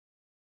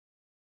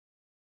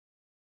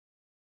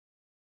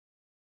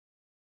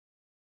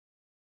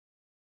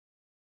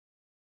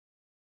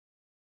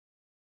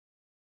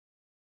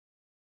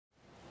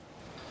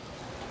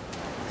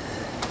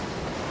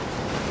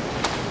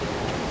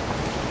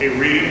A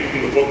reading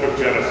from the book of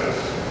Genesis.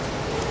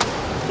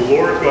 The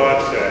Lord God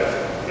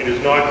said, "It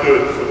is not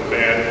good for the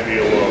man to be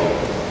alone.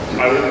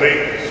 I will make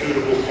a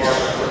suitable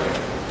partner for him."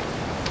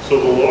 So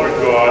the Lord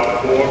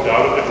God formed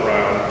out of the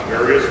ground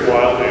various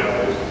wild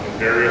animals and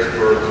various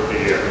birds of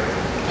the air.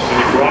 And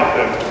he brought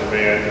them to the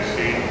man to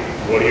see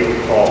what he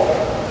would call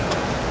them.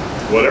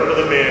 Whatever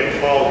the man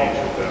called each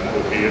of them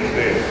would be its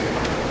name.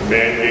 The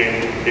man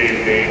gave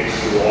names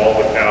to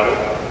all the cattle,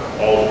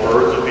 all the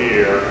birds of the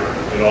air,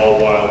 and all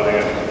wild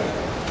animals.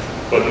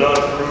 But none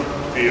proved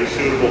to be a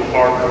suitable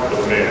partner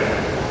for the man.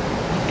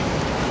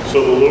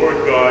 So the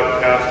Lord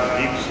God cast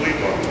a deep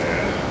sleep on the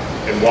man,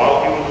 and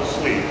while he was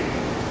asleep,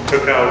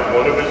 took out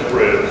one of his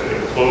ribs and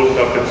closed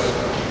up its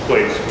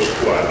place with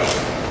flesh.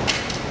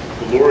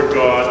 The Lord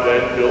God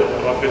then built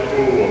up into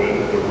a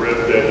woman the rib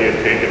that he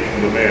had taken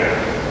from the man.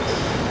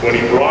 When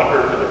he brought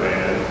her to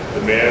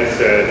the man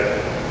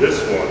said, "This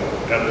one,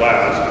 at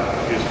last,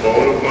 is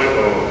bone of my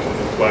bones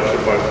and flesh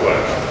of my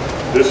flesh.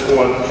 This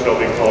one shall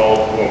be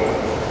called woman.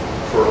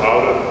 For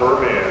out of her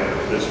man,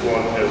 this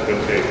one has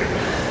been taken."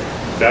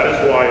 That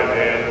is why a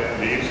man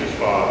leaves his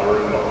father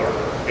and mother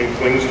and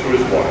clings to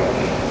his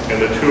wife,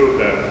 and the two of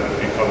them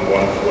become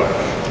one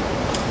flesh.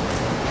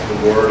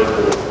 The word of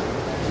the Lord.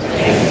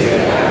 Thanks be to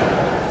God.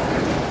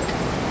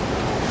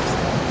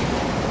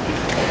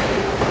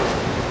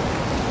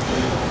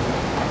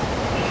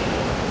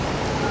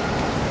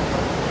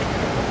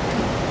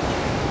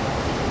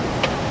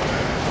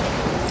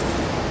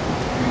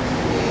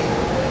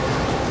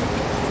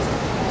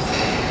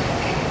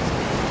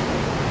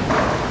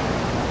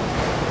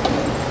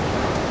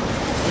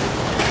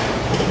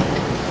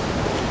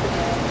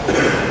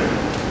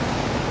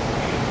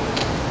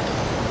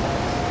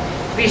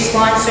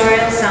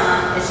 Responsorial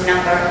Psalm is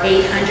number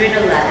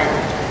 811,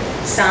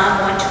 Psalm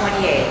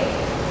 128,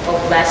 "Oh,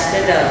 blessed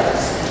are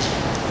those,"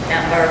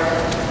 number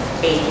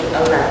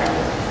 811.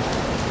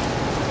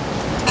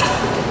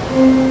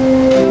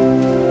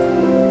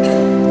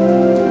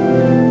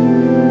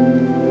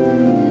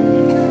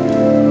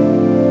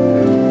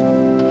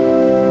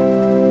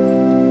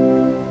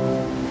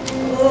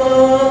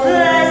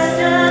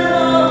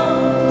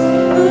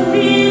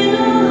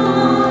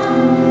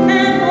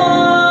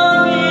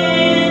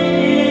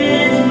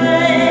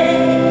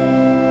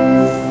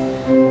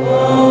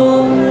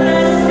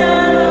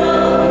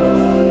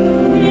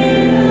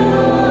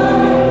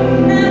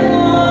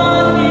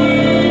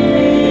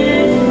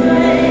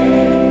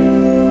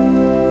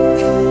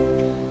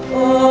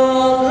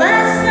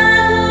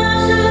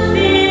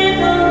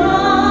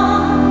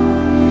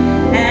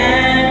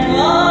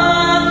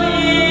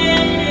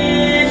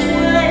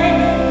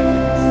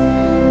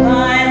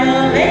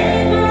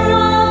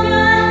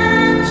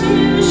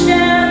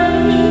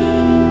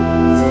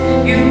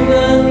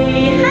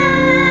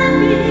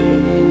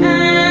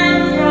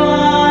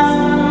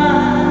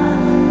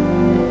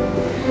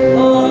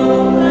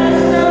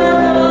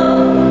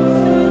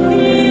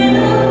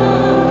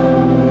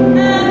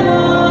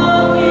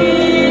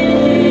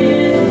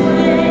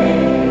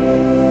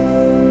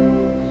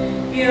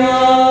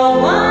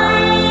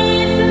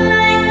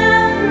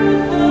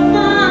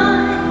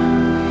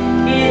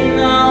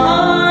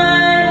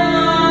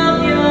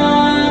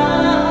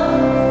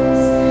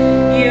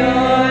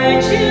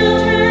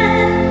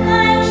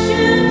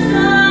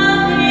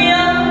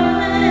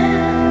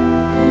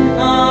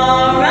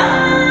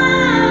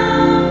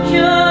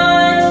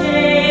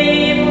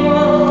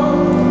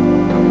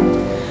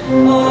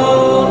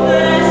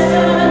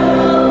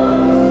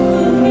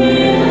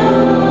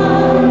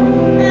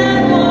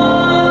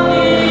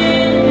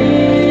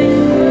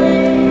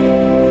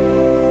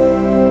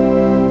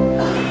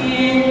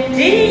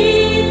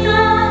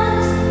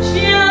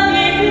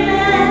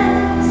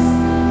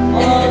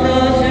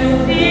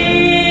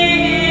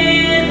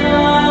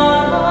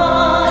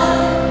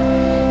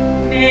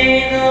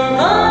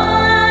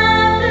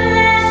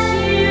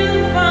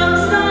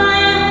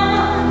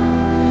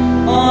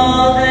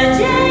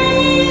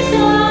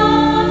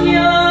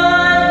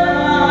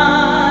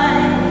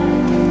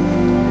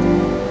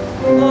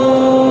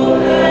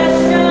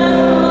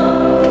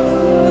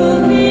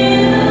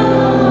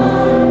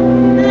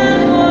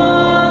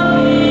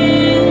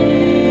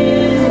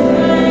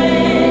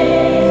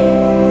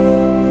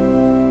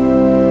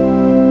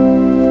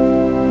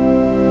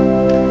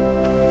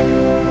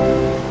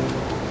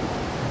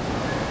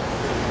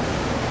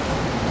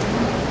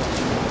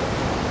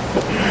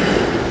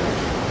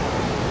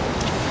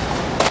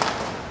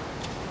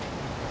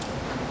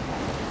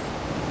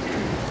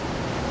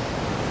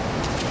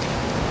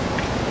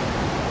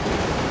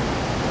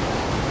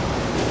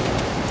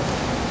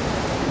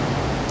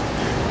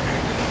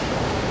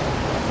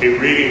 A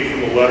reading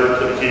from the letter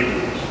to the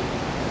Hebrews.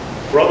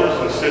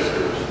 Brothers and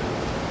sisters,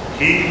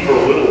 he for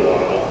a little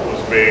while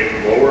was made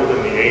lower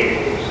than the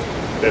angels,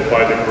 that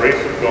by the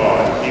grace of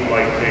God he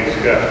might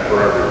taste death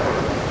for everyone.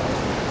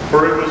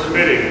 For it was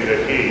fitting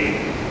that he,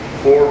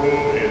 for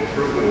whom and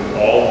through whom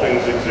all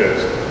things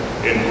exist,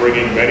 in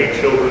bringing many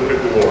children to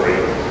glory,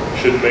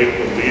 should make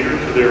the leader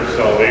to their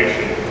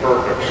salvation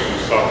perfect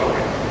through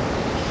suffering.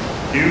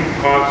 You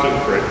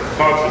consecrates,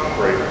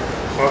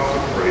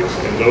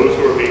 and those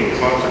who are being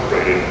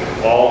consecrated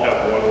all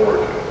have one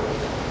origin.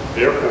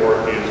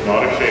 Therefore, he is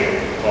not ashamed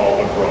to call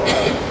them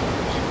brothers.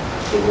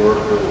 The word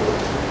of the Lord.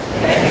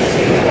 Thanks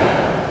be to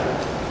God.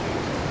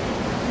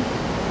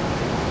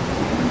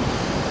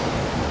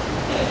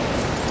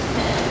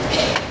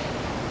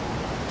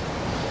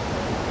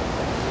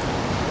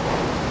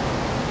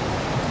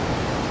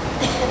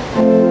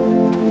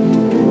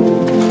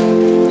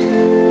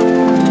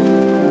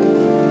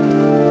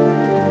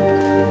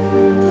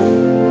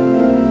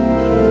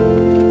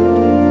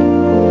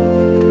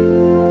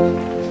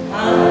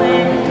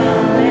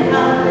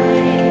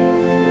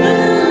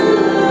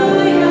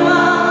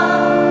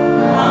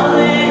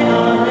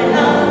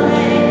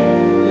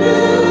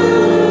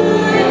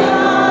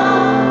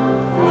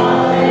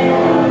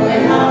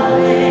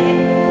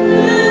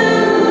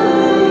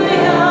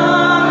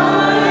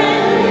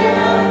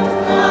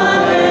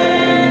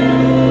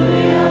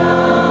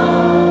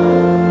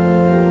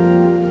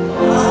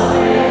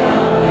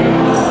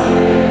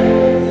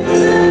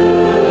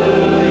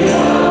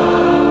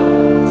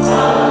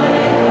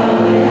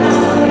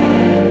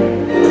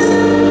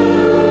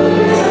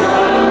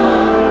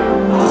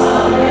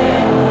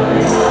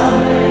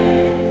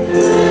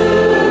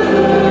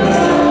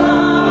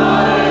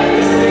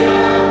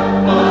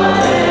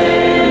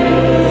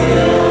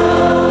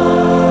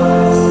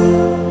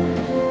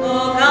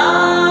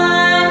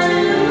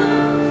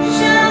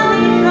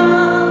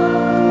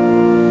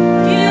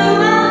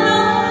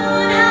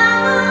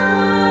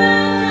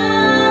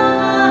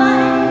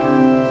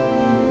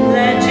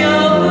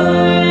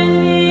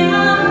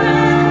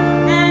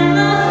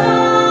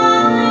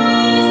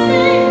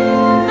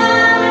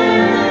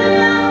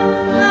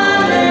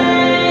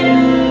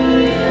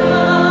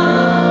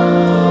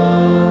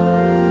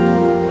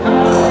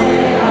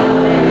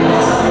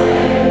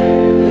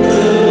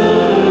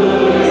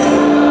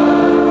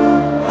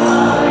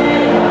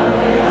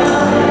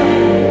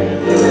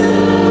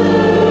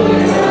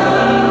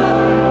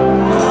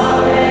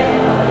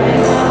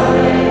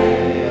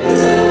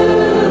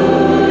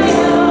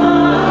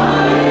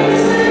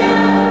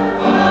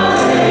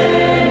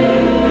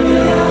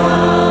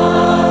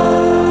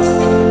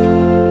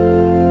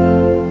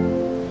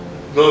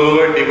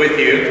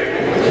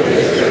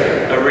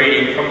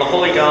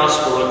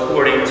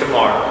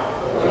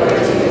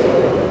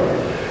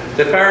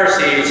 The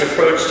Pharisees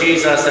approached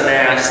Jesus and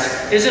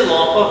asked, "Is it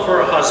lawful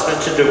for a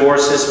husband to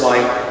divorce his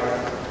wife?"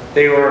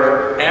 They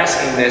were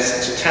asking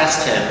this to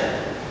test him.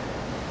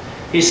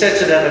 He said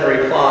to them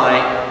in reply,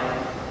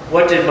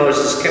 "What did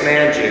Moses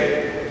command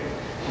you?"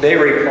 They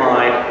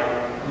replied,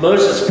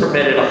 "Moses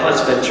permitted a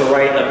husband to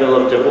write a bill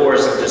of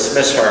divorce and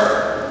dismiss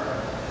her."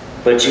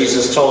 But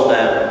Jesus told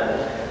them,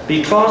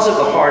 "Because of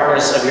the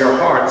hardness of your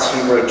hearts,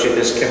 he wrote you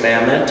this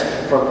commandment.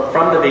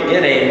 From the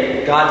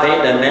beginning, God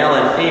made them male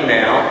and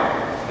female.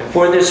 And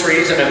for this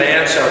reason, a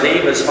man shall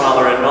leave his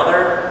father and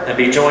mother and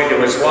be joined to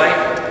his wife,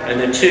 and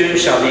the two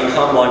shall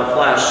become one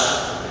flesh.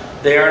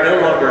 They are no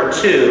longer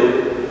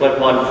two, but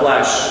one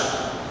flesh.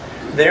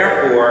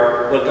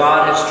 Therefore, what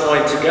God has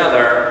joined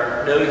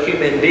together, no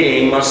human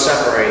being must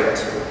separate."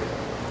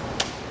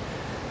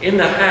 In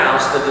the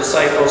house, the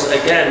disciples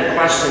again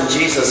questioned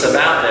Jesus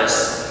about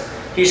this.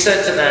 He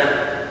said to them,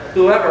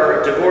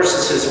 "Whoever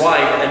divorces his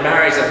wife and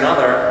marries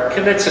another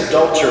commits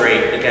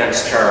adultery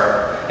against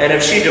her. And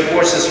if she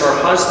divorces her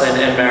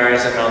husband and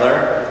marries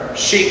another,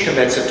 she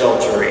commits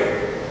adultery."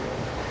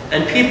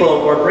 And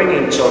people were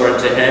bringing children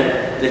to him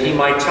that he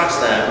might touch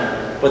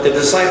them, but the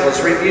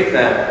disciples rebuked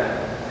them.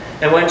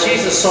 And when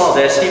Jesus saw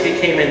this, he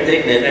became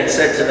indignant and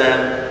said to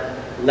them,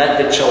 "Let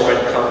the children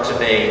come to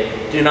me.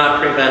 Do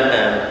not prevent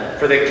them,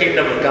 for the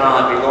kingdom of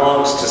God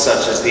belongs to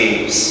such as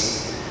these.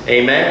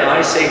 Amen,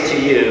 I say to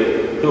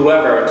you,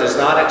 whoever does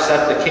not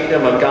accept the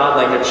kingdom of God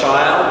like a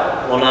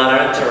child will not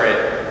enter it."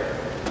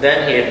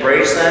 Then he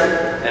embraced them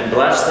and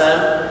blessed them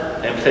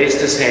and placed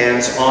his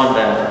hands on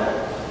them.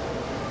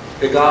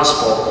 The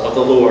Gospel of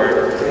the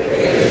Lord.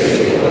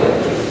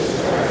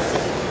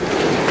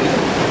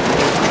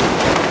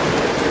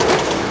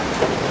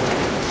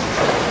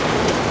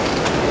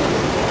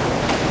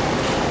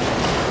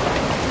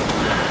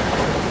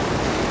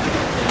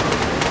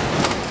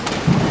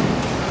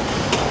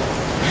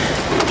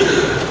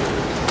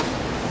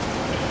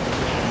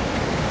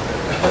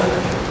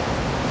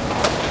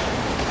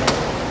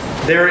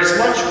 There is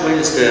much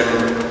wisdom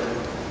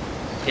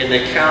in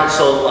the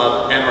counsel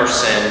of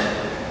Emerson,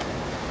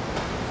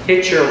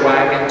 "Hitch your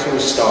wagon to a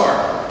star,"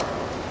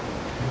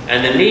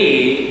 and the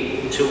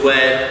need to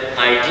wed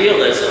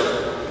idealism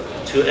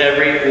to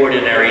every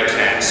ordinary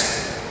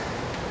task.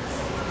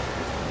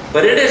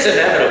 But it is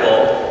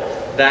inevitable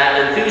that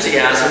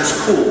enthusiasms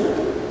cool.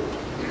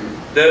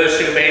 Those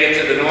who made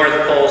it to the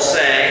North Pole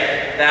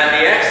say that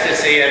the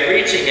ecstasy of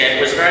reaching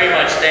it was very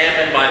much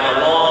dampened by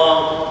the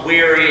long,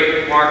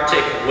 weary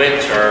Arctic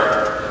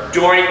winter,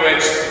 during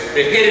which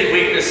the hidden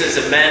weaknesses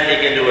of men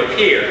begin to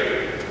appear.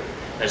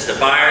 As the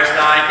fires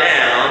died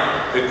down,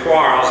 the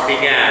quarrels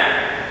began.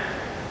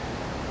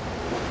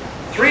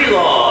 3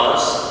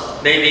 laws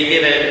may be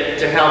given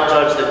to help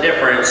judge the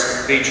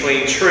difference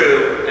between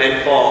true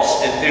and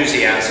false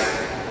enthusiasm.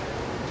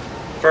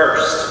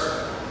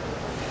 First,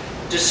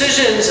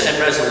 decisions and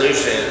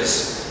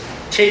resolutions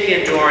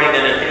taken during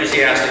an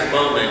enthusiastic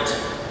moment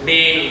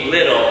mean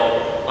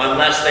little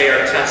unless they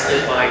are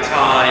tested by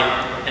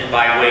time and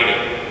by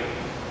waiting.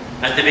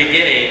 At the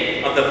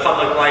beginning of the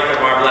public life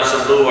of our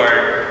blessed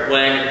Lord,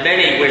 when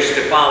many wished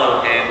to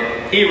follow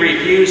him, he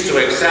refused to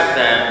accept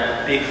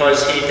them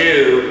because he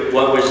knew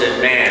what was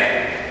in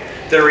man.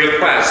 The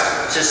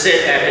request to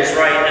sit at his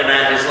right and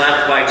at his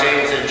left by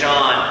James and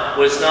John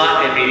was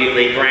not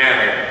immediately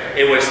granted.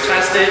 It was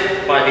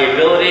tested by the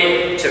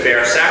ability to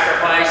bear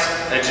sacrifice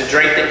and to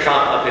drink the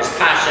cup of his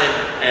passion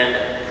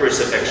and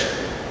crucifixion.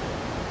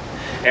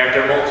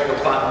 After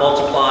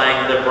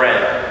multiplying the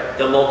bread,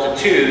 the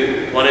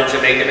multitude wanted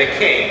to make him a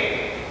king.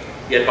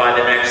 Yet by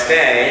the next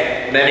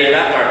day, many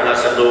left our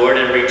blessed Lord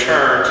and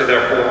returned to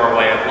their former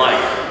way of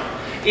life.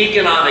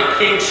 Economic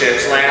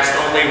kingships last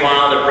only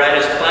while the bread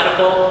is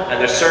plentiful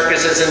and the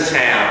circus is in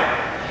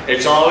town.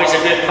 It's always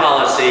a good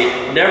policy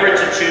never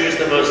to choose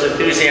the most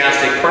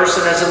enthusiastic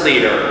person as a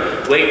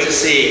leader. Wait to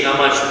see how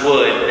much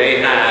wood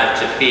they have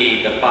to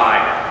feed the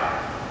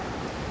fire.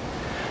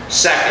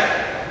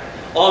 Second,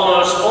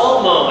 almost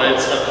all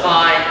moments of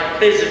high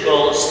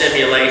physical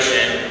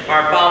stimulation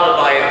are followed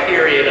by a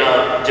period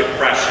of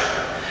depression.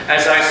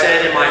 As I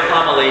said in my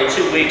homily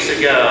 2 weeks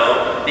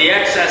ago, the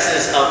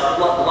excesses of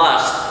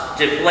lust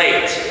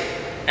deflate,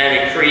 and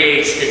it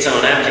creates its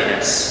own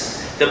emptiness.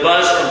 The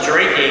buzz from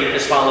drinking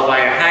is followed by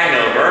a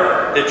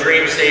hangover. The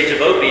dream stage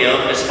of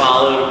opium is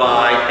followed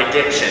by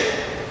addiction.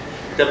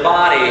 The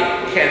body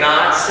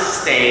cannot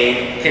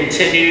sustain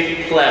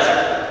continued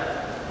pleasure.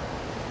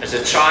 As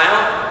a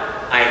child,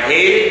 I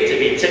hated to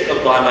be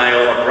tickled by my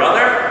older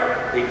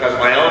brother because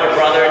my older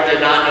brother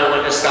did not know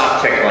when to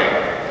stop tickling.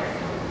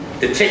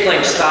 The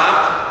tickling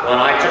stopped when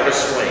I took a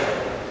swing.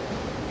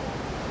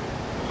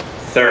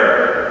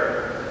 Third,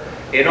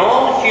 in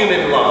all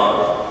human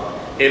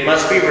love, it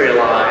must be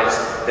realized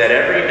that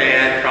every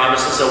man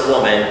promises a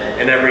woman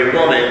and every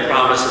woman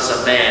promises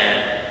a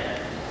man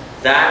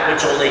that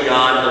which only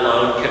God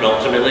alone can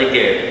ultimately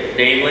give,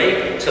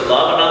 namely, to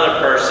love another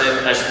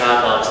person as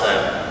God loves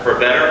them, for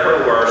better,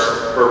 for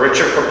worse, for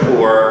richer, for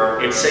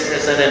poorer, in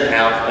sickness and in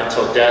health,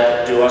 until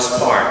death do us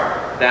part.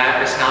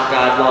 That is how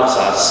God loves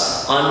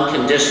us,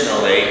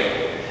 unconditionally,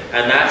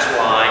 and that's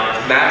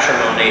why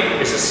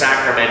matrimony is a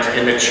sacrament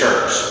in the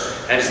church,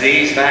 as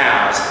these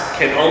vows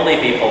can only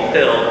be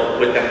fulfilled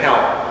with the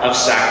help of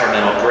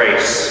sacramental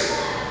grace.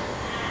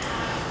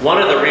 One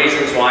of the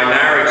reasons why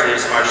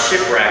marriages are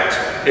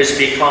shipwrecked is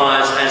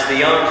because as the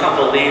young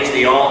couple leaves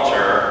the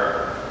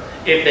altar,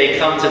 if they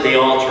come to the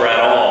altar at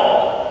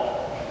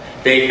all,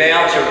 they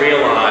fail to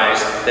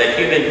realize that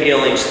human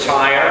feelings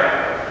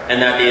tire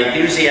and that the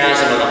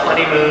enthusiasm of the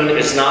honeymoon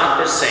is not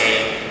the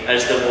same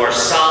as the more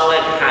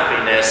solid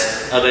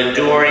happiness of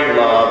enduring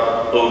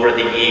love over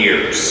the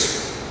years.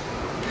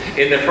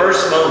 In the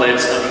first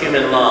moments of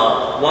human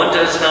love, one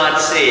does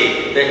not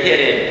see the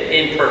hidden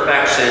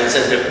imperfections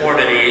and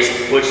deformities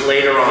which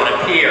later on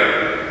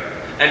appear.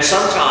 And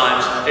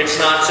sometimes it's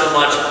not so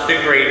much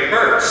the great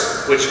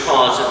hurts which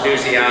cause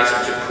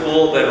enthusiasm to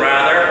cool, but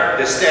rather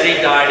the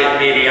steady diet of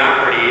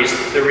mediocrities,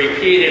 the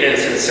repeated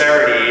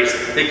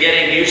insincerities, the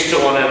getting used to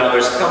one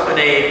another's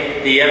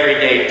company, the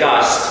everyday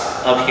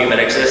dust of human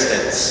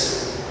existence.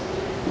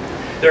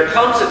 There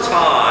comes a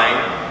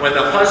time when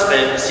the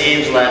husband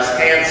seems less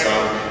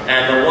handsome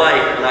and the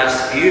wife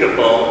less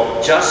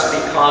beautiful just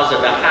because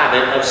of the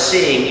habit of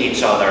seeing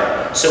each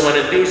other. So when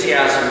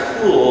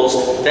enthusiasm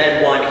cools,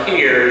 then one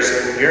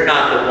hears, "You're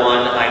not the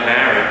one I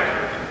married."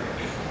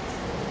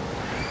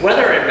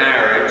 Whether in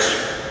marriage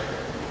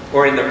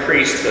or in the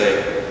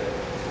priesthood,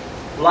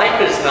 life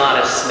is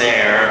not a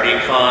snare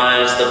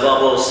because the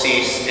bubbles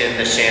cease in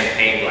the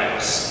champagne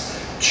glass.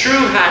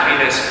 True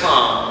happiness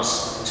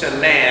comes to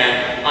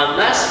man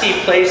unless he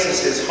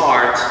places his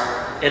heart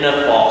in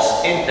a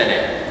false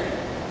infinite.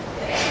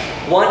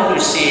 One who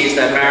sees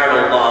that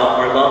marital love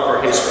or love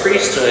for his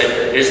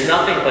priesthood is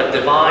nothing but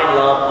divine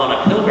love on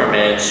a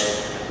pilgrimage,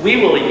 we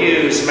will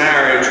use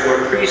marriage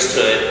or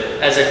priesthood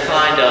as a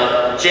kind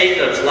of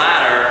Jacob's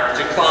ladder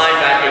to climb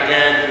back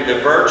again through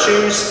the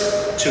virtues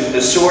to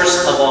the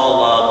source of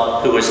all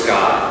love, who is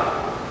God.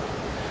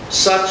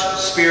 Such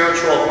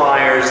spiritual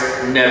fires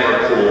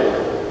never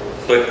cool,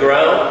 but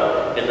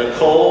grow in the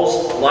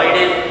coals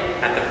lighted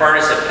at the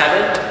furnace of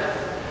heaven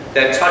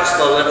that touch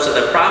the lips of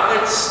the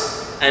prophets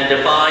and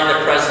define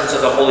the presence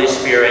of the Holy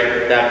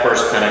Spirit that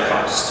first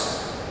Pentecost.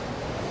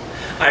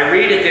 I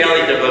read a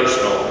daily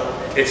devotional.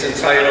 It's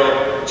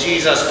entitled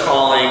Jesus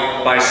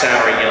Calling by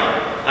Sarah Young.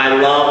 I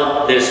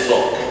love this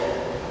book.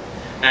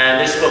 And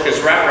this book is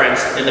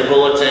referenced in the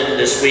bulletin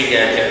this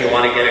weekend if you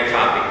want to get a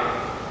copy.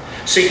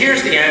 So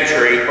here's the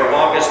entry for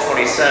August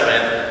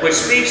 27th, which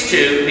speaks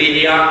to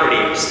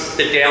mediocrities,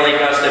 the daily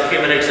dust of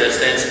human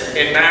existence,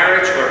 in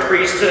marriage or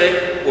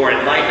priesthood or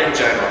in life in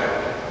general.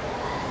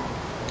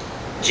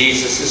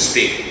 Jesus is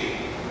speaking.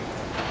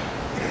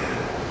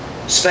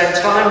 Spend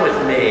time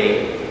with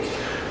me,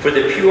 for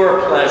the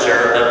pure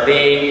pleasure of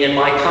being in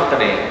my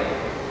company.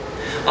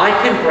 I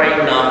can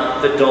brighten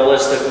up the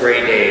dullest of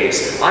gray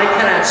days. I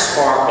can add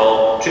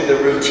sparkle to the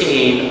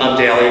routine of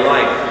daily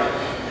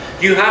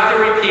life. You have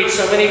to repeat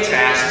so many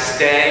tasks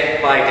day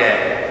by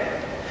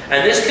day.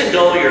 And this can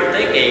dull your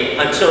thinking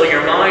until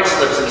your mind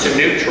slips into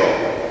neutral.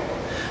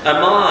 A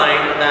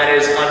mind that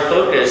is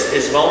unfocused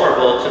is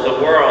vulnerable to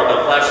the world,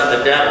 the flesh, and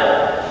the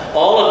devil,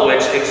 all of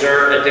which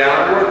exert a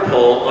downward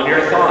pull on your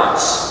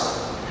thoughts.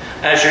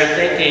 As your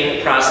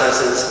thinking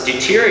processes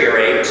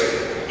deteriorate,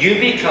 you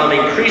become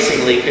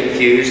increasingly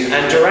confused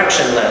and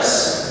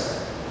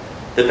directionless.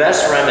 The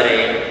best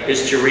remedy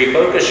is to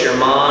refocus your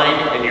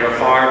mind and your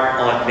heart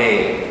on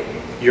me,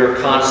 your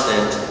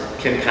constant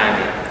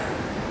companion.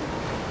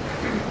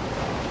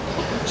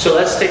 So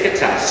let's take a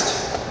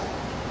test.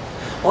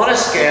 On a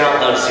scale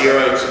of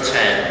 0 to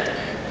 10,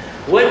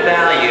 what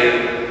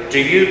value do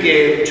you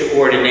give to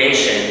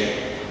ordination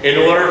in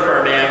order for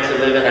a man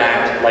to live and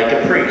act like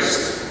a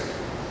priest?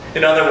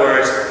 In other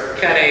words,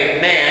 can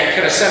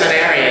a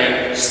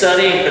seminarian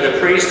studying for the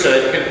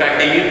priesthood confect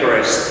the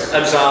Eucharist,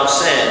 absolve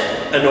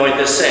sin, anoint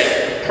the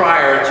sick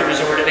prior to his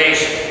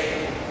ordination?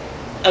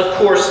 Of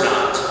course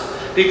not,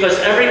 because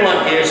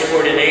everyone gives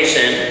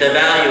ordination the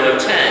value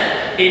of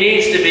 10. He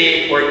needs to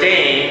be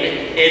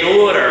ordained in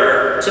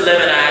order to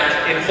live and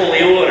act in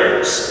holy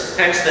orders,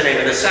 hence the name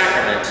of the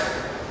sacrament,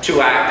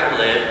 to act and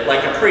live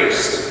like a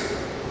priest.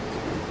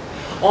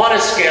 On a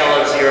scale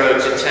of 0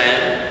 to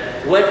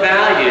 10, what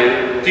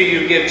value do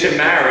you give to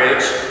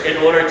marriage in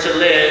order to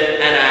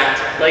live and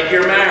act like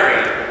you're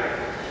married?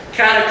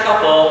 Can a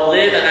couple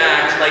live and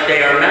act like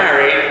they are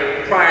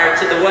married prior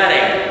to the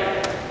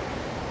wedding?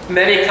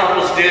 Many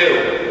couples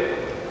do.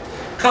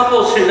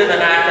 Couples who live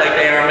and act like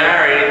they are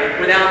married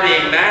without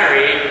being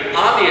married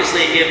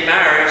obviously give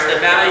marriage the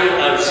value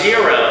of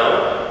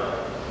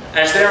 0,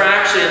 as their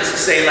actions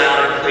say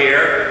loud and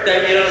clear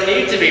that you don't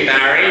need to be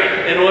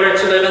married in order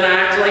to live and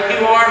act like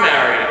you are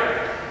married.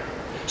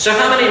 So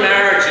how many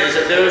marriages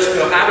of those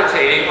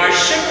cohabitating are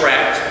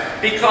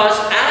shipwrecked because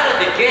out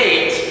of the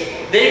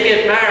gate they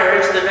give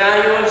marriage the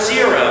value of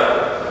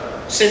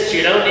 0, since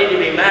you don't need to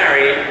be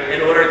married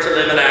in order to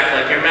live and act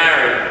like you're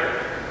married.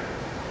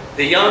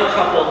 The young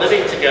couple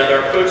living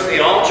together approached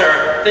the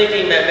altar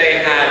thinking that they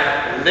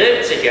had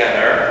lived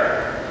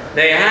together.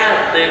 They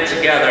have lived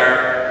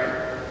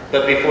together,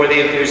 but before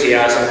the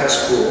enthusiasm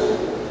has cooled,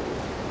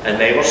 and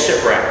they will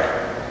shipwreck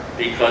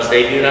because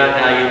they do not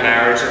value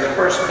marriage in the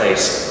first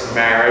place.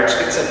 Marriage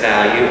gets a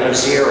value of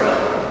 0.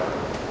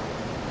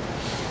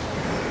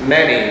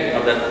 Many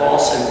of the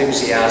false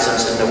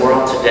enthusiasms in the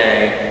world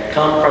today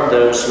come from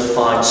those who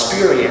find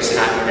spurious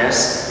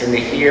happiness in the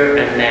here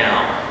and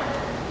now,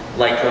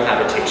 like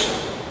cohabitation.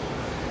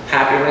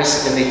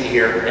 Happiness in the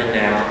here and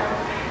now.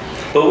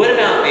 But what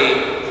about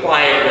the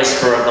quiet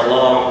whisper of the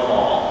long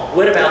haul?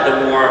 What about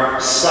the more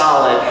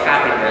solid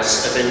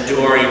happiness of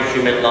enduring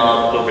human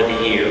love over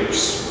the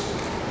years?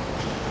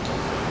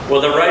 Well,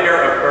 the writer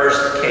of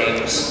 1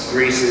 Kings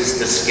greases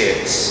the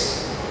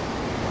skids.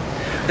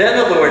 Then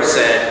the Lord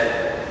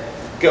said,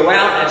 "Go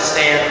out and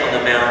stand on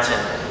the mountain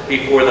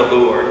before the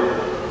Lord.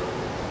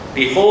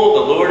 Behold,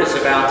 the Lord is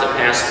about to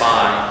pass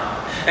by."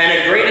 And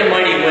a great and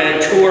mighty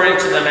wind tore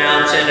into the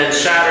mountain and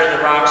shattered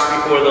the rocks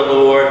before the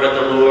Lord, but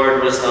the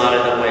Lord was not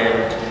in the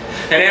wind.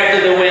 And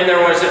after the wind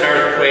there was an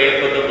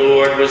earthquake, but the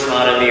Lord was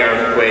not in the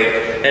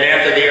earthquake. And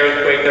after the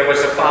earthquake there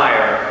was a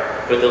fire,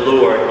 but the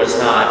Lord was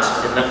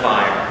not in the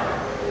fire.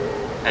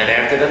 And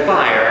after the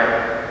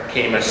fire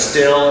came a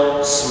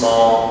still,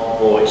 small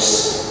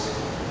voice.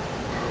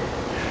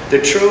 The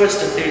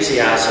truest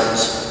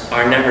enthusiasms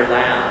are never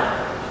loud.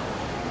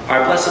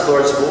 Our blessed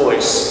Lord's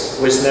voice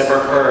was never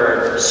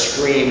heard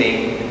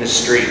screaming in the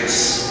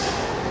streets.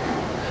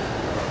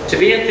 To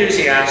be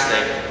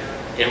enthusiastic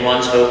in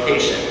one's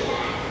vocation,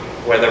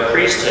 whether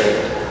priesthood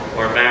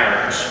or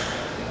marriage,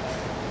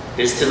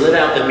 is to live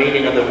out the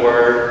meaning of the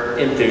word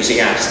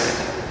enthusiastic,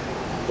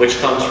 which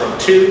comes from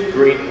 2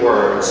 Greek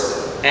words,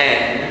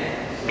 en,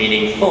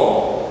 meaning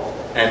full,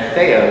 and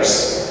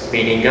theos,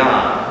 meaning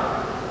God.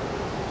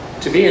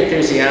 To be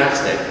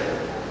enthusiastic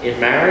in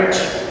marriage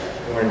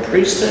or in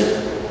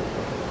priesthood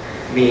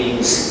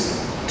means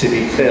to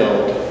be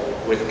filled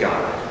with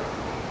God.